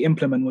actually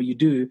implement what you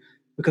do.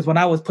 Because when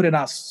I was putting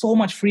out so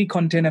much free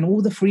content and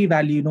all the free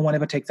value, no one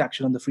ever takes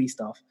action on the free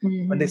stuff.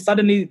 When they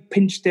suddenly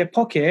pinch their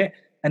pocket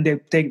and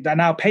they're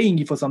now paying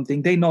you for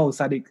something, they know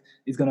Sadiq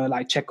is going to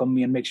like check on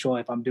me and make sure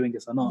if I'm doing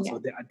this or not. Yeah.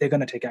 So they're going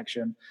to take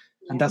action.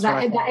 And that's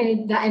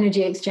that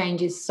energy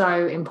exchange is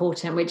so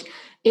important, which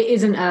it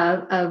isn't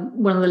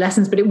one of the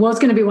lessons, but it was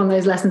going to be one of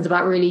those lessons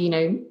about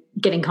really,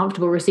 getting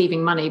comfortable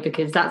receiving money,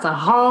 because that's a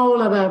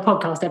whole other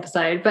podcast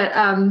episode. But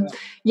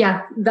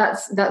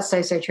that's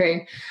so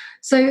true.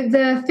 So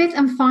the fifth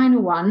and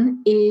final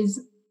one is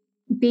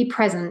be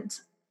present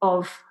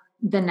of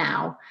the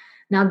now.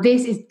 Now,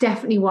 this is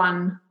definitely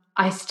one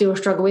I still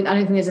struggle with. I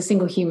don't think there's a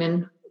single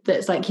human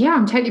that's like, yeah,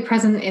 I'm totally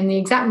present in the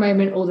exact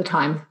moment all the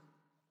time.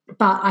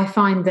 But I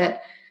find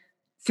that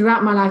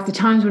throughout my life, the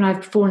times when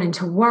I've fallen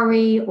into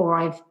worry or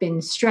I've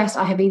been stressed,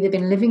 I have either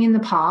been living in the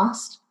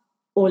past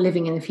or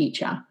living in the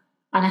future.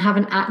 And I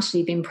haven't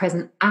actually been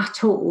present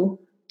at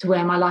all to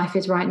where my life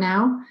is right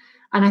now.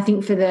 And I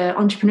think for the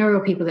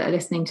entrepreneurial people that are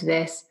listening to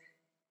this,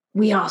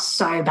 we are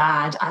so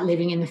bad at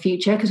living in the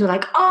future, because we're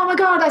like, oh my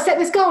God, I set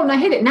this goal and I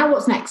hit it. Now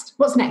what's next?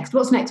 What's next?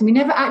 What's next? And we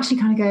never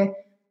actually kind of go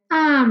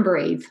and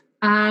breathe.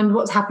 And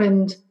what's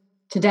happened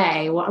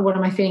today? What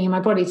am I feeling in my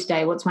body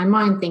today? What's my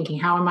mind thinking?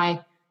 How am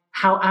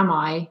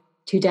I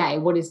today?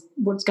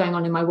 What's going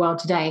on in my world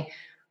today?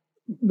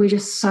 We're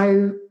just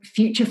so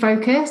future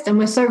focused, and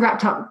we're so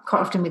wrapped up quite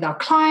often with our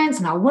clients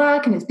and our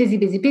work, and it's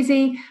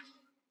busy.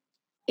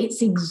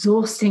 It's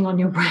exhausting on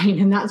your brain.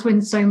 And that's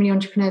when so many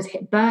entrepreneurs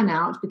hit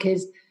burnout,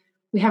 because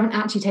we haven't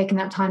actually taken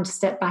that time to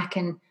step back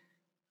and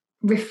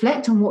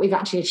reflect on what we've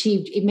actually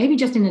achieved. It may be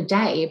just in a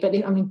day, but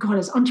God,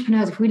 as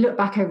entrepreneurs, if we look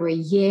back over a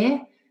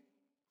year,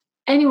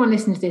 anyone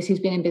listening to this who's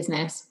been in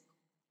business,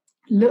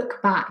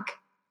 look back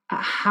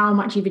at how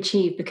much you've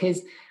achieved,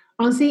 because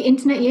honestly,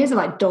 internet years are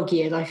like dog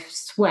years, I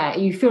swear.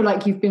 You feel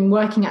like you've been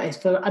working at this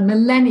for a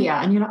millennia,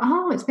 and you're like,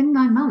 oh, it's been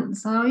 9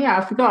 months. Oh yeah,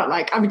 I forgot.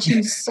 Like, I've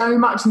achieved so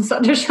much in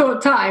such a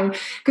short time,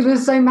 because we're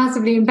so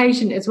massively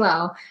impatient as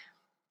well.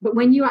 But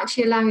when you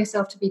actually allow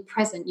yourself to be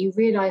present, you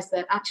realize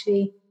that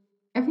actually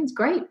everything's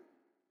great.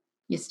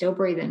 You're still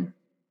breathing.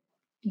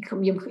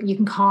 You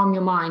can calm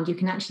your mind. You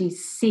can actually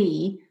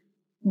see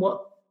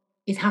what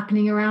is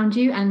happening around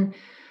you, and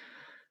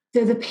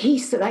the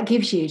peace that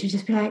gives you to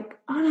just be like,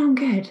 oh no, I'm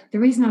good. The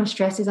reason I was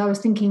stressed is I was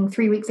thinking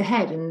 3 weeks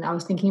ahead, and I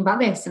was thinking about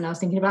this and I was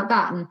thinking about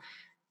that. And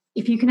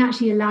if you can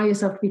actually allow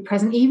yourself to be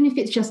present, even if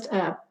it's just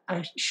a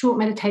short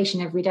meditation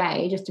every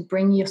day, just to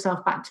bring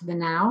yourself back to the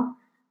now,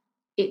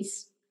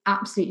 it's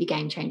absolutely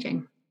game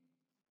changing.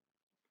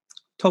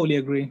 Totally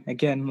agree.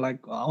 Again, like,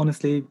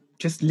 honestly,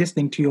 just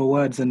listening to your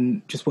words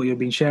and just what you've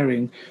been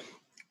sharing,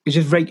 it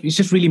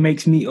just really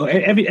makes me, or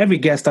every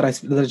guest that I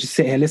just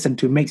sit here listen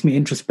to, makes me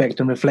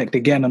introspect and reflect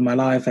again on my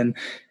life, and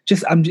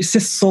I'm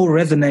just so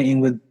resonating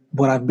with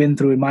what I've been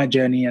through in my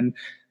journey. And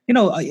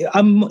I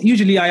am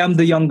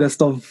the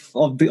youngest of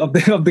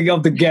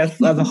the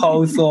guests as a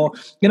host, so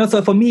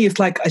so for me it's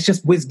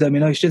just wisdom.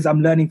 It's just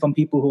I'm learning from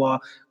people who are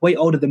way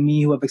older than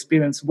me, who have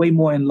experienced way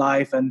more in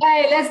life. And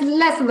hey,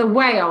 less than the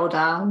way older.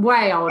 I'm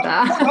not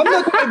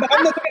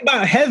talking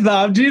about Heather.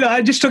 I'm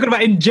just talking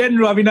about in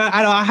general.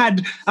 I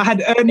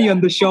had Ernie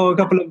on the show a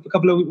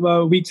couple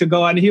of weeks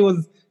ago, and he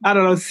was, I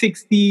don't know,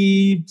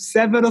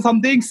 67 or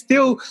something,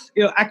 still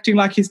acting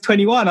like he's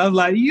 21. I was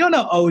like, you're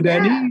not old,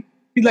 Ernie.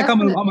 He's like,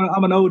 I'm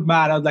an old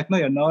man. I was like, no,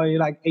 you're not. You're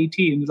like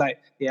 18. He's like,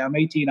 yeah, I'm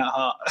 18 at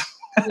heart.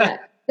 Yeah,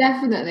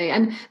 definitely.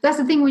 And that's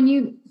the thing,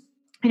 when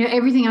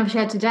everything I've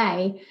shared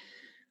today,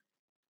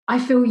 I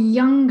feel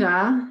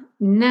younger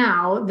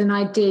now than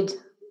I did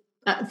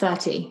at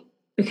 30.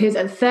 Because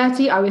at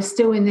 30, I was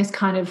still in this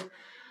kind of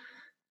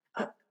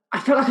I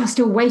felt like I was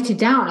still weighted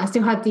down. I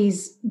still had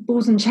these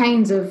balls and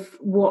chains of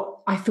what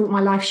I thought my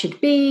life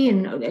should be.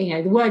 And, you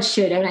know, the word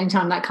should, any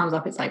time that comes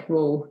up, it's like,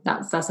 whoa,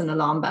 that's an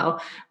alarm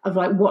bell of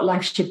like what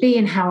life should be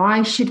and how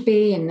I should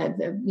be, and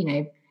you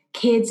know,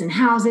 kids and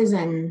houses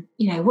and,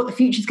 you know, what the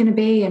future's going to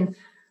be. And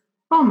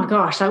oh my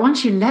gosh, like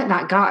once you let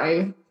that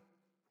go,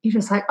 you're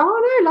just like,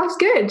 oh no, life's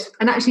good.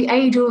 And actually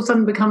age all of a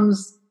sudden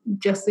becomes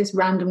just this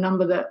random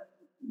number that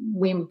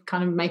we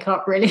kind of make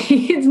up, really.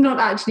 It's not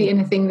actually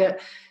anything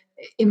that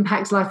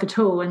impacts life at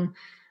all. And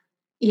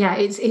yeah,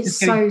 it's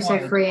so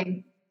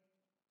freeing.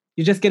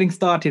 You're just getting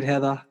started,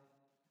 Heather.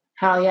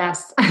 Hell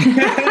yes.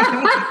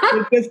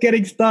 You're just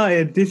getting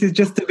started. This is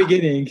just the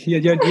beginning.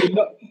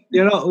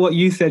 You're not what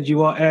you said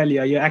you are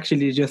earlier. You're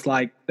actually just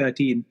like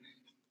 13.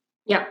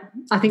 Yeah,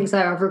 I think so.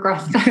 I've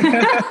regressed.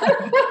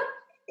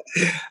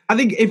 I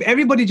think if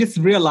everybody just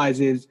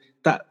realizes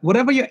that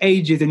whatever your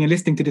age is and you're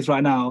listening to this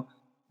right now,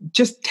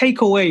 just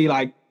take away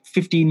like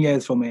 15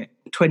 years from it,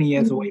 20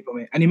 years away from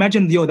it, and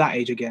imagine you're that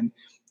age again.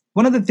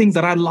 One of the things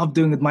that I love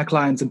doing with my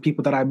clients and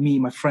people that I meet,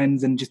 my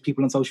friends and just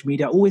people on social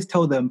media, I always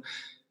tell them,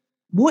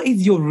 what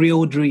is your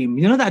real dream?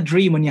 You know that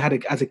dream when you had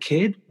it as a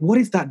kid? What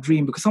is that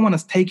dream? Because someone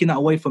has taken that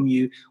away from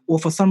you, or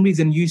for some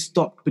reason you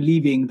stopped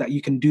believing that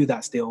you can do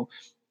that still.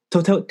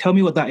 So tell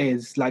me what that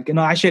is. Like, you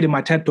know, I shared in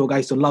my TED Talk, I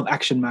used to love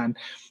Action Man.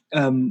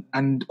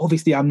 And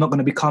obviously I'm not going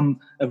to become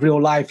a real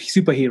life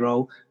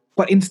superhero,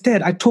 but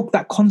instead I took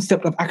that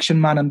concept of Action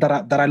Man and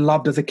that I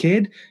loved as a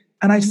kid.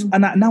 And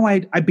now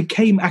I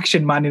became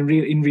Action Man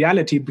in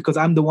reality, because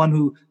I'm the one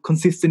who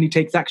consistently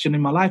takes action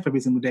in my life every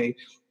single day.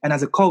 And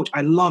as a coach,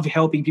 I love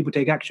helping people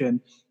take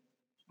action,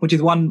 which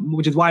is why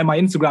my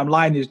Instagram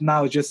line is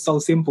now just so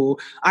simple.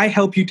 I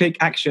help you take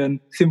action,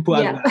 simple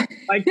as that.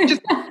 Like,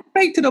 just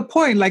straight to the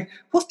point. Like,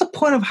 what's the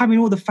point of having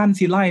all the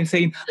fancy lines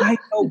saying, I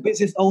help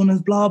business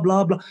owners, blah,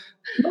 blah, blah.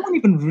 No one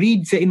even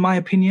reads it, in my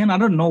opinion. I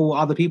don't know what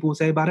other people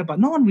say about it,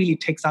 but no one really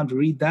takes time to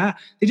read that.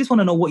 They just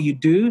want to know what you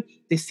do.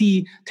 They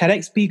see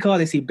TEDx speaker,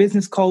 they see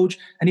business coach.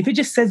 And if it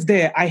just says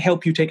there, I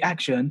help you take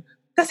action,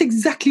 that's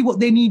exactly what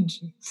they need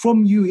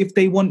from you if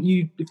they want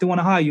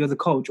to hire you as a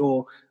coach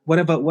or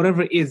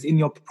whatever it is in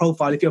your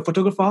profile. If you're a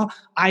photographer,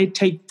 I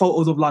take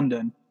photos of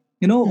London,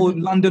 you know, or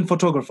London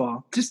photographer.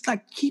 Just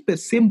like keep it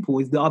simple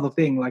is the other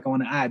thing. Like I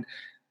want to add,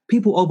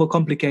 people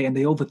overcomplicate and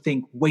they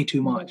overthink way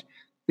too much.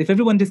 If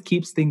everyone just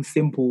keeps things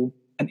simple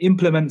and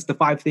implements the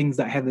 5 things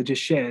that Heather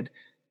just shared,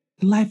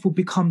 life will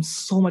become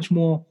so much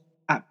more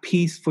at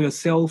peace for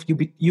yourself.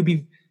 You'll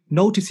be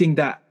noticing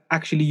that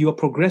actually you are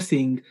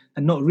progressing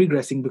and not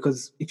regressing,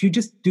 because if you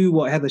just do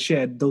what Heather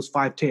shared, those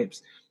 5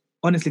 tips,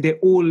 honestly, they're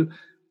all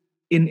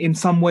in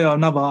some way or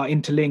another are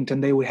interlinked,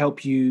 and they will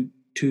help you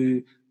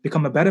to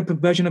become a better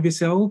version of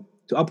yourself,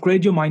 to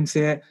upgrade your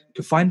mindset,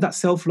 to find that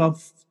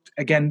self-love,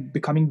 again,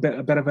 becoming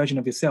a better version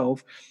of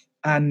yourself,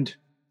 and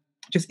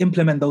just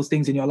implement those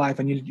things in your life,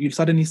 and you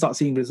suddenly start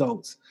seeing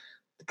results.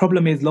 The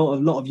problem is a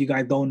lot of you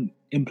guys don't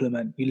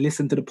implement. You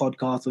listen to the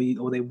podcast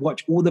or they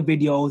watch all the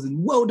videos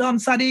and well done,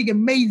 Sadiq,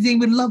 amazing.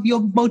 We love your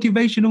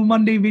motivational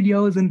Monday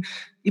videos. And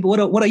what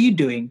are you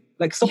doing?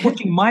 Like, stop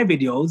watching my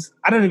videos.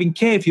 I don't even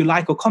care if you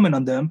like or comment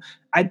on them.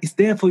 It's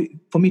there for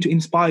me to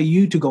inspire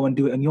you to go and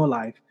do it in your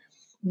life.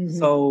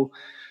 So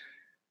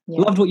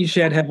loved what you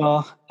shared,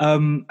 Heather.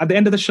 At the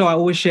end of the show, I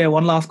always share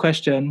one last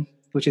question,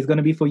 which is going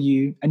to be for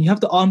you. And you have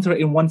to answer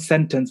it in one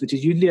sentence, which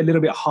is usually a little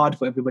bit hard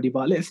for everybody,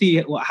 but let's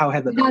see how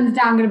Heather does. Hands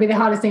down going to be the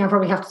hardest thing I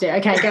probably have to do.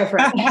 Okay, go for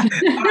it.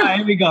 All right,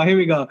 here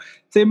we go.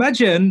 So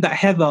imagine that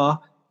Heather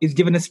is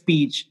giving a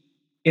speech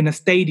in a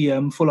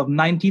stadium full of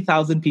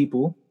 90,000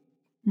 people.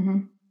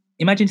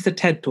 Imagine it's a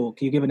TED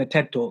Talk. You're giving a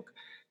TED Talk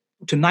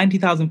to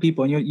 90,000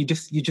 people, and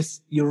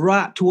you're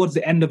right towards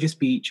the end of your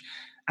speech.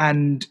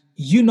 And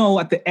you know,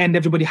 at the end,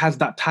 everybody has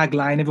that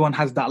tagline. Everyone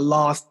has that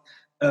last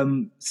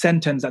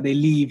sentence that they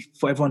leave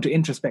for everyone to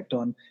introspect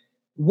on.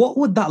 What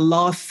would that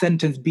last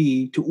sentence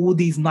be to all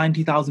these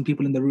 90,000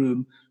 people in the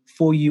room,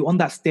 for you on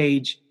that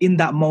stage, in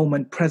that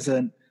moment,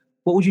 present?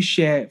 What would you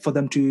share for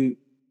them to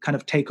kind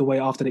of take away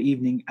after the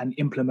evening and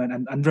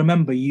implement and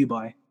remember you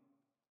by?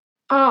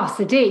 Oh,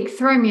 Sadiq,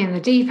 throw me in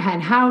the deep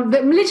end.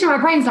 Literally my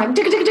brain's like,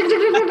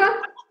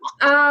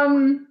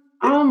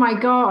 oh my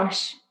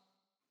gosh.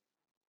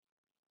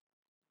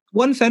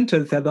 One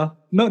sentence, Heather.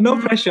 No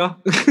pressure.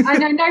 I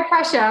know, no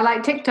pressure.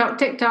 Like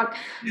TikTok.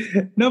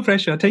 No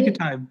pressure. Take your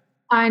time.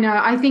 I know.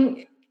 I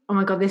think, oh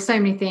my God, there's so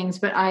many things,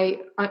 but I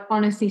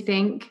honestly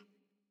think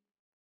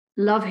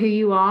love who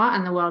you are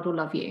and the world will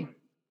love you.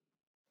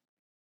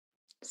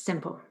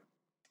 Simple.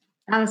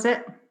 That's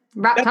it.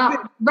 Wrapped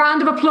up.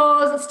 Round of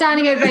applause,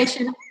 standing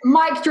ovation,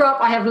 mic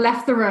drop. I have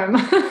left the room.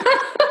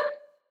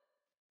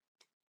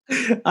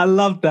 I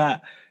love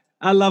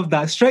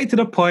that. Straight to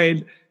the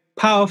point.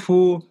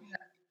 Powerful.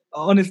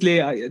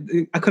 Honestly,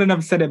 I couldn't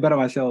have said it better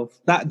myself.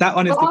 That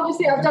honestly. Well,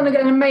 obviously, I've done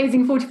an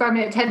amazing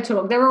 45-minute TED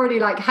Talk. They're already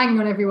like hanging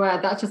on every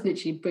word. That's just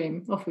literally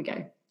boom, off we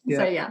go. Yeah.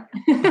 So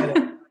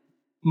yeah.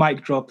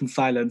 Mic drop and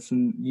silence,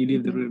 and you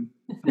leave the room.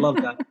 I love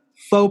that.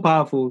 So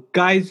powerful,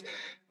 guys.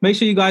 Make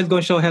sure you guys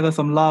go show Heather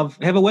some love.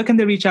 Heather, where can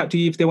they reach out to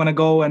you if they want to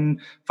go and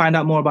find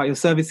out more about your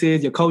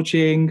services, your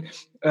coaching,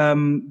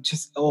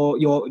 just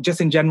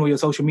in general, your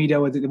social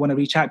media, whether they want to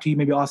reach out to you,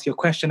 maybe ask you a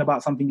question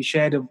about something you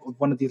shared of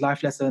one of these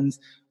life lessons?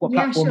 What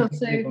platform do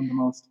you live on the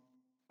most?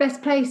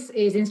 Best place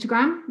is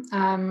Instagram.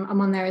 I'm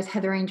on there as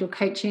Heather Angell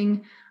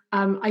Coaching.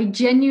 I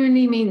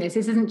genuinely mean this.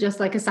 This isn't just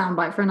like a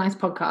soundbite for a nice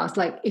podcast.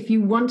 Like, if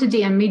you want to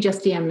DM me,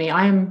 just DM me.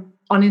 I am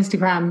on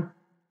Instagram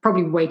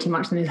probably way too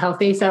much than is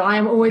healthy. So I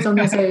am always on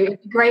there. So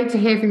it's great to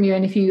hear from you.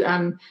 And if you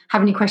have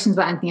any questions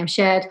about anything I've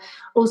shared.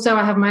 Also,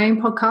 I have my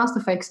own podcast, the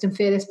Focused and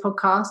Fearless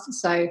podcast.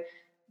 So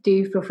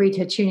do feel free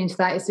to tune into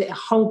that. It's a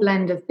whole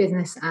blend of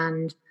business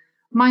and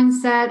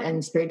mindset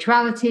and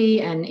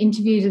spirituality and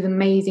interviews with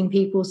amazing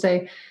people.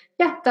 So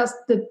yeah, that's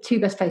the two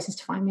best places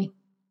to find me.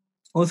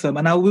 Awesome.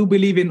 And I will be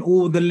leaving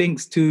all the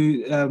links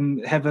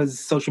to Heather's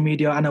social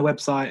media and her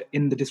website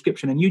in the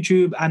description and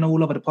YouTube and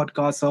all over the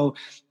podcast. So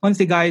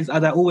honestly, guys,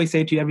 as I always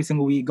say to you every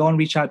single week, go and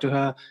reach out to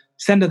her,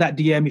 send her that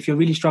DM if you're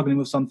really struggling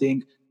with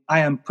something.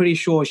 I am pretty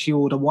sure she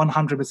will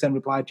 100%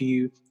 reply to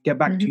you, get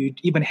back to you,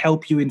 even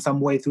help you in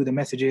some way through the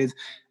messages.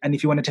 And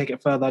if you want to take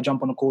it further,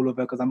 jump on a call with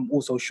her, because I'm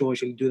also sure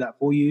she'll do that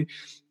for you.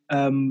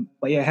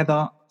 But yeah,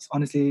 Heather,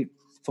 honestly,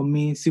 for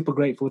me, super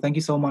grateful. Thank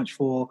you so much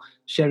for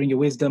sharing your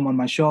wisdom on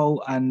my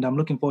show. And I'm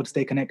looking forward to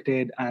stay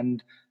connected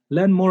and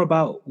learn more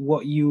about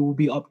what you will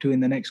be up to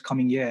in the next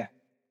coming year.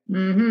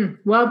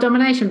 World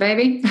domination,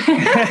 baby.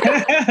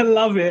 I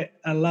love it.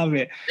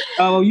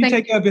 Well, you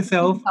take care of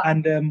yourself,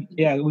 and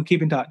we'll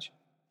keep in touch.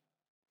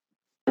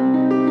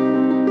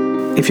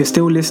 If you're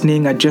still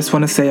listening, I just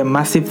want to say a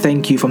massive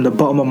thank you from the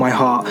bottom of my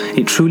heart.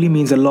 It truly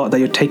means a lot that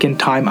you're taking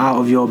time out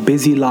of your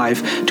busy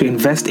life to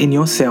invest in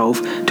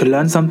yourself, to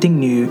learn something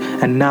new,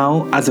 and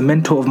now, as a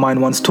mentor of mine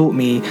once taught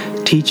me,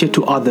 teach it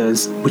to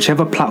others.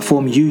 Whichever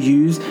platform you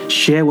use,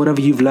 share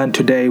whatever you've learned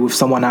today with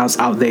someone else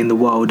out there in the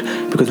world,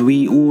 because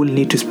we all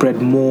need to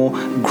spread more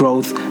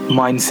growth,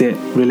 mindset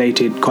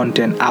related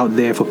content out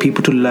there for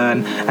people to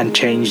learn and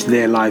change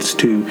their lives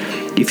too.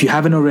 If you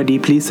haven't already,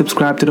 please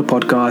subscribe to the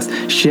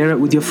podcast, share it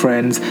with your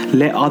friends,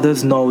 let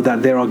others know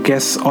that there are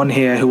guests on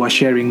here who are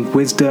sharing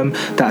wisdom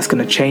that's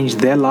going to change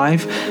their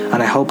life,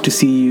 and I hope to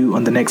see you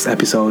on the next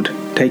episode.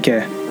 Take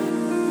care.